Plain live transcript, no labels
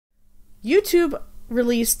YouTube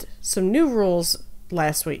released some new rules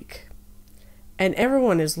last week, and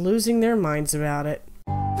everyone is losing their minds about it.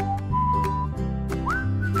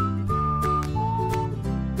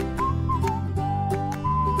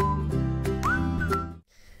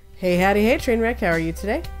 Hey, howdy, hey, Trainwreck, how are you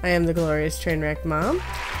today? I am the glorious Trainwreck Mom.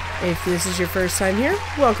 If this is your first time here,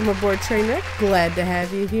 welcome aboard Trainwreck. Glad to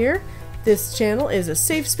have you here. This channel is a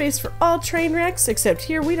safe space for all train wrecks, except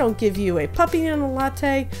here we don't give you a puppy and a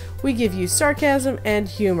latte, we give you sarcasm and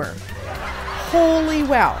humor. Holy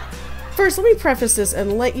wow. First, let me preface this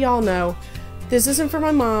and let y'all know, this isn't for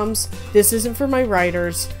my moms, this isn't for my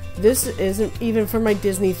writers, this isn't even for my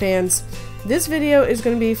Disney fans. This video is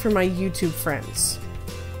going to be for my YouTube friends.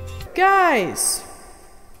 Guys,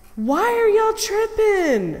 why are y'all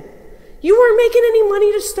tripping? You weren't making any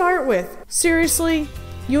money to start with. Seriously?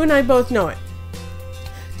 You and I both know it.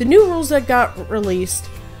 The new rules that got released,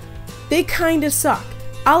 they kinda suck.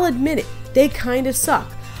 I'll admit it, they kinda suck.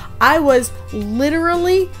 I was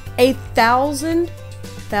literally 1,000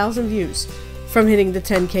 views from hitting the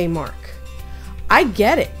 10K mark. I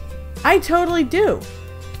get it. I totally do.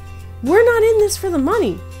 We're not in this for the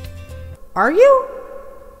money. Are you?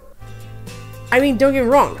 I mean, don't get me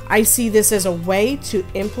wrong. I see this as a way to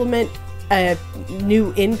implement a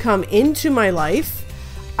new income into my life.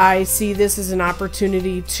 I see this as an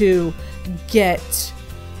opportunity to get,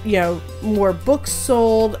 more books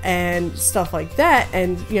sold and stuff like that,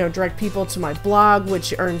 and, direct people to my blog,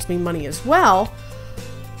 which earns me money as well.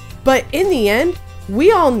 But in the end,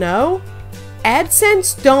 we all know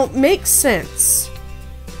Adsense don't make sense.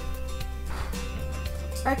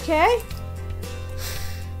 Okay?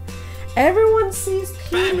 Everyone sees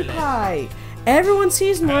PewDiePie. Everyone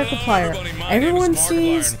sees Markiplier. Everyone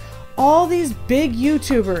sees all these big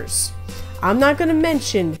YouTubers. I'm not going to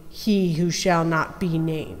mention he who shall not be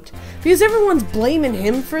named, because everyone's blaming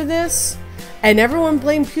him for this, and everyone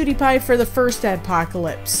blamed PewDiePie for the first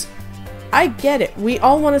adpocalypse. I get it. We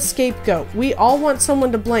all want a scapegoat. We all want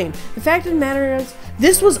someone to blame. The fact of the matter is,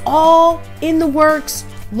 this was all in the works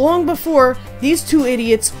long before these two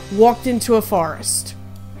idiots walked into a forest.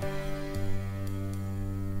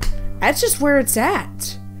 That's just where it's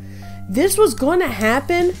at. This was going to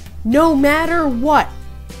happen no matter what.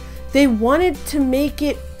 They wanted to make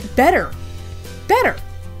it better. Better.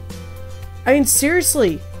 I mean,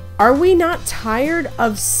 seriously, are we not tired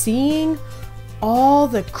of seeing all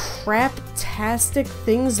the crap-tastic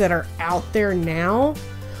things that are out there now?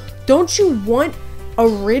 Don't you want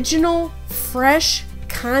original, fresh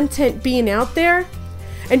content being out there?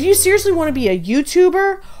 And do you seriously want to be a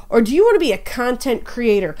YouTuber, or do you want to be a content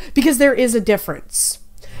creator? Because there is a difference.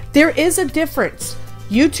 There is a difference.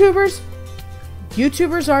 YouTubers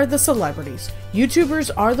are the celebrities.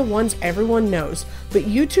 YouTubers are the ones everyone knows. But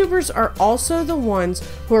YouTubers are also the ones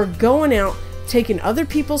who are going out, taking other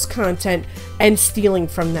people's content and stealing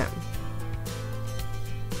from them.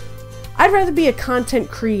 I'd rather be a content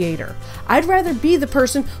creator. I'd rather be the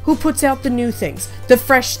person who puts out the new things, the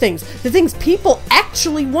fresh things, the things people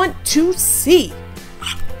actually want to see.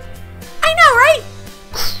 I know, right?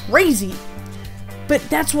 Crazy. But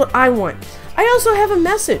that's what I want. I also have a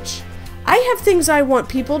message. I have things I want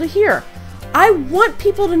people to hear. I want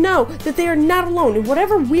people to know that they are not alone in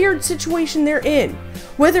whatever weird situation they're in.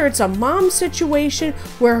 Whether it's a mom situation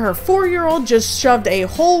where her 4-year-old just shoved a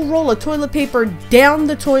whole roll of toilet paper down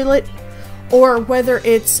the toilet, or whether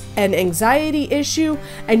it's an anxiety issue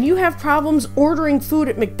and you have problems ordering food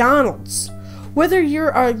at McDonald's. Whether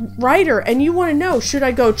you're a writer and you want to know, should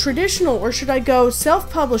I go traditional or should I go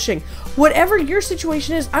self-publishing? Whatever your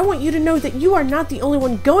situation is, I want you to know that you are not the only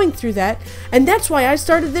one going through that, and that's why I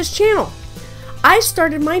started this channel. I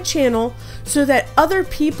started my channel so that other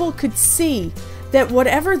people could see that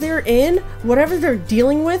whatever they're in, whatever they're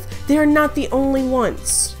dealing with, they're not the only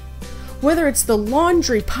ones. Whether it's the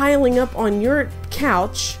laundry piling up on your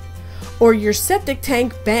couch or your septic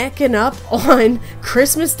tank backing up on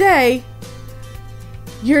Christmas Day,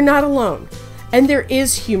 you're not alone. And there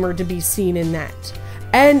is humor to be seen in that.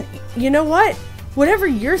 And you know what? Whatever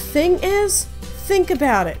your thing is, think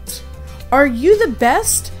about it. Are you the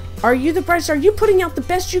best? Are you the brightest? Are you putting out the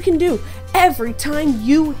best you can do every time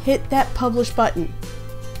you hit that publish button?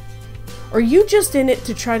 Or are you just in it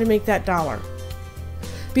to try to make that dollar?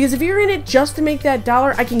 Because if you're in it just to make that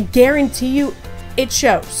dollar, I can guarantee you it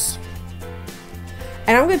shows.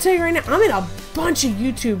 And I'm going to tell you right now, I'm in a bunch of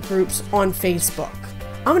YouTube groups on Facebook.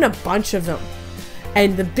 I'm in a bunch of them.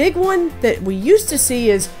 And the big one that we used to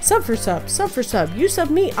see is sub for sub, sub for sub. You sub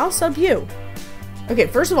me, I'll sub you. Okay,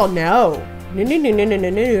 first of all, no. No.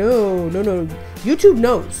 YouTube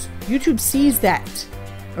knows. YouTube sees that.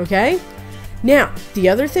 Okay? Now, the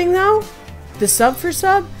other thing though, the sub for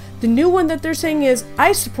sub, the new one that they're saying is,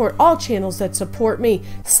 I support all channels that support me.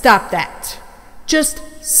 Stop that. Just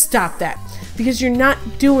stop that. Because you're not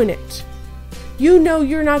doing it. You know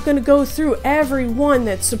you're not going to go through everyone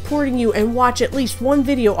that's supporting you and watch at least one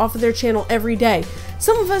video off of their channel every day.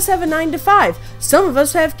 Some of us have a 9 to 5. Some of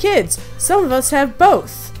us have kids. Some of us have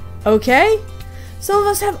both. Okay? Some of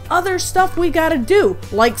us have other stuff we gotta do,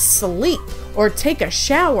 like sleep or take a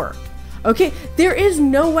shower. Okay? There is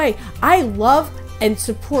no way. I love and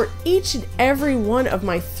support each and every one of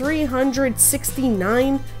my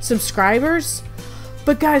 369 subscribers.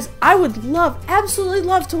 But guys, I would love, absolutely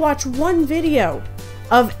love to watch one video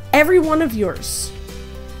of every one of yours.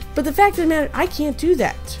 But the fact of the matter, I can't do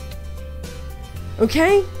that.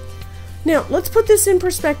 Okay? Now, let's put this in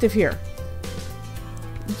perspective here.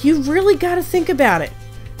 You really got to think about it.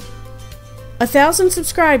 1,000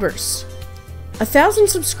 subscribers. 1,000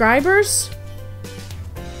 subscribers?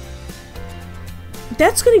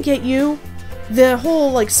 That's going to get you the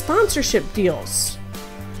whole, like, sponsorship deals.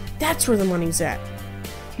 That's where the money's at.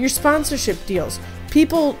 Your sponsorship deals.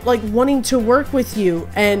 People, like, wanting to work with you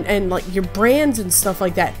and like, your brands and stuff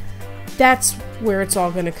like that. That's where it's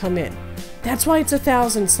all going to come in. That's why it's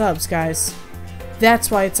 1,000 subs, guys. That's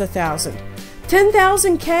why it's 1,000.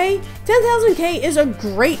 10,000K? 10,000K is a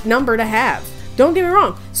great number to have. Don't get me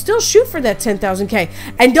wrong. Still shoot for that 10,000K.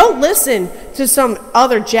 And don't listen to some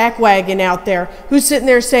other jackwagon out there who's sitting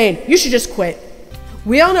there saying, you should just quit.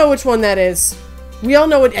 We all know which one that is. We all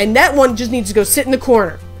know it. And that one just needs to go sit in the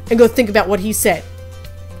corner and go think about what he said.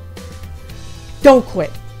 Don't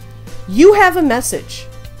quit. You have a message.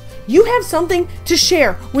 You have something to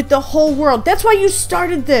share with the whole world. That's why you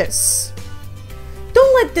started this.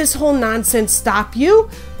 Don't let this whole nonsense stop you.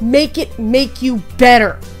 Make it make you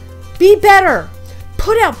better. Be better.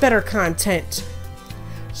 Put out better content.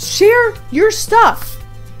 Share your stuff.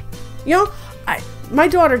 You know, my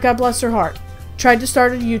daughter, God bless her heart, tried to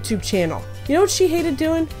start a YouTube channel. You know what she hated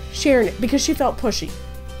doing? Sharing it because she felt pushy.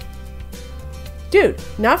 Dude,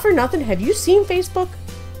 not for nothing. Have you seen Facebook?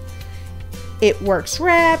 It Works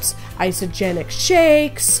Wraps, Isogenic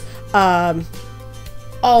Shakes, all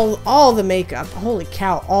the makeup. Holy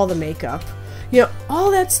cow, all the makeup. You know,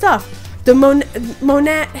 all that stuff. The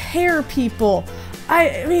Monat hair people.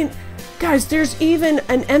 I mean, guys, there's even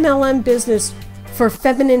an MLM business for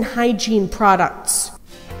feminine hygiene products.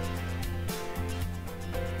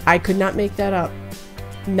 I could not make that up.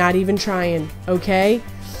 Not even trying, okay?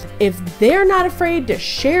 If they're not afraid to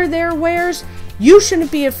share their wares, you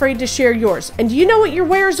shouldn't be afraid to share yours. And do you know what your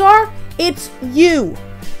wares are? It's you.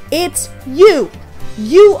 It's you.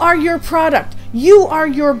 You are your product. You are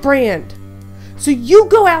your brand. So you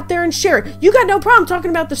go out there and share it. You got no problem talking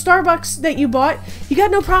about the Starbucks that you bought. You got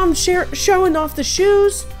no problem showing off the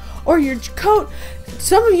shoes or your coat.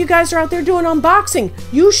 Some of you guys are out there doing unboxing.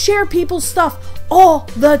 You share people's stuff all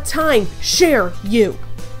the time. Share you.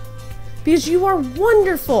 Because you are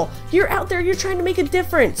wonderful. You're out there, you're trying to make a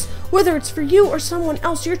difference. Whether it's for you or someone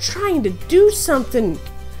else, you're trying to do something.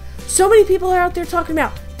 So many people are out there talking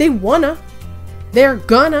about they wanna, they're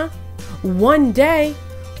gonna, one day.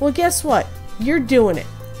 Well, guess what? You're doing it.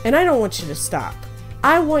 And I don't want you to stop.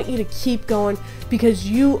 I want you to keep going because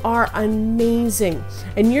you are amazing.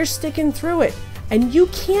 And you're sticking through it. And you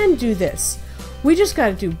can do this. We just got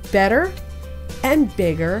to do better and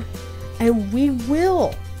bigger. And we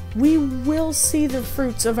will see the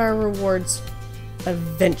fruits of our rewards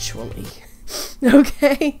eventually.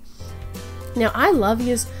 Okay? Now, I love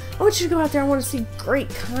yous. I want you to go out there. I want to see great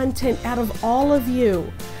content out of all of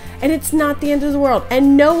you. And it's not the end of the world.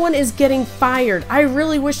 And no one is getting fired. I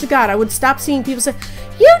really wish to God I would stop seeing people say,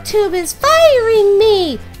 YouTube is firing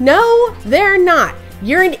me. No, they're not.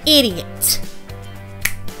 You're an idiot.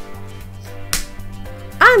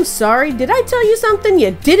 I'm sorry. Did I tell you something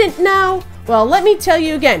you didn't know? Well, let me tell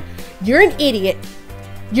you again. You're an idiot.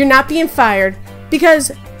 You're not being fired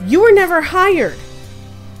because you were never hired.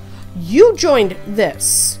 You joined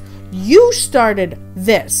this. You started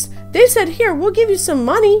this. They said, here, we'll give you some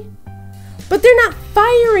money. But they're not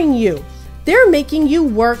firing you. They're making you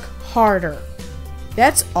work harder.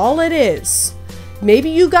 That's all it is. Maybe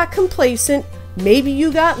you got complacent. Maybe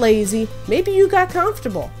you got lazy. Maybe you got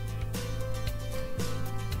comfortable.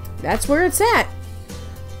 That's where it's at.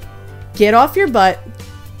 Get off your butt.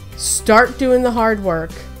 Start doing the hard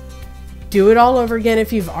work. Do it all over again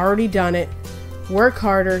if you've already done it. Work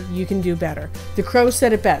harder. You can do better. The Crow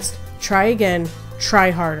said it best. Try again.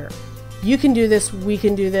 Try harder. You can do this. We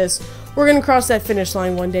can do this. We're going to cross that finish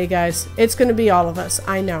line one day, guys. It's going to be all of us.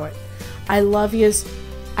 I know it. I love yous.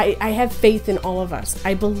 I have faith in all of us.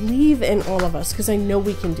 I believe in all of us because I know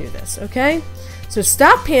we can do this, okay? So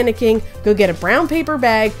stop panicking. Go get a brown paper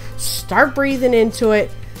bag. Start breathing into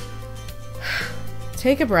it.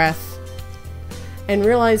 Take a breath. And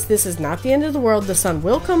realize this is not the end of the world. The sun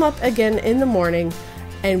will come up again in the morning.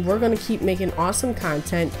 And we're going to keep making awesome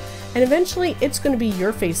content. And eventually, it's going to be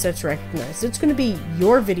your face that's recognized. It's going to be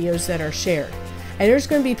your videos that are shared. And there's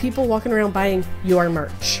going to be people walking around buying your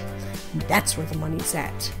merch. That's where the money's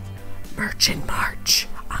at. Merch and March.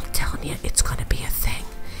 I'm telling you, it's going to be a thing.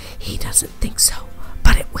 He doesn't think so,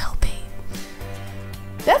 but it will be.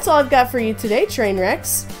 That's all I've got for you today,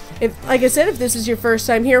 Trainwrecks. Like I said, if this is your first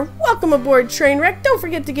time here, welcome aboard Trainwreck. Don't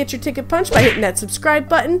forget to get your ticket punched by hitting that subscribe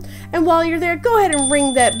button. And while you're there, go ahead and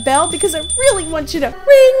ring that bell because I really want you to ring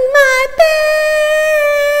my bell.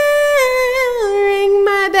 Ring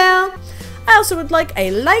my bell. I also would like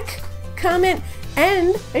a like, comment,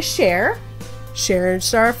 and a share. Share and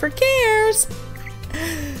star for cares.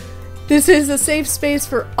 This is a safe space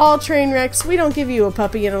for all Trainwrecks. We don't give you a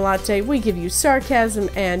puppy and a latte. We give you sarcasm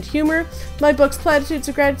and humor. My books, Platitudes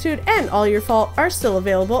of Gratitude and All Your Fault, are still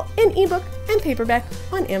available in ebook and paperback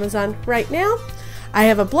on Amazon right now. I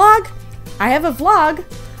have a blog. I have a vlog.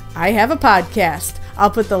 I have a podcast.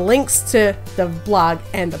 I'll put the links to the blog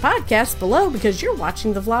and the podcast below because you're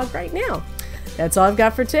watching the vlog right now. That's all I've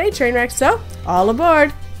got for today, Trainwrecks. So, all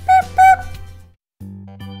aboard.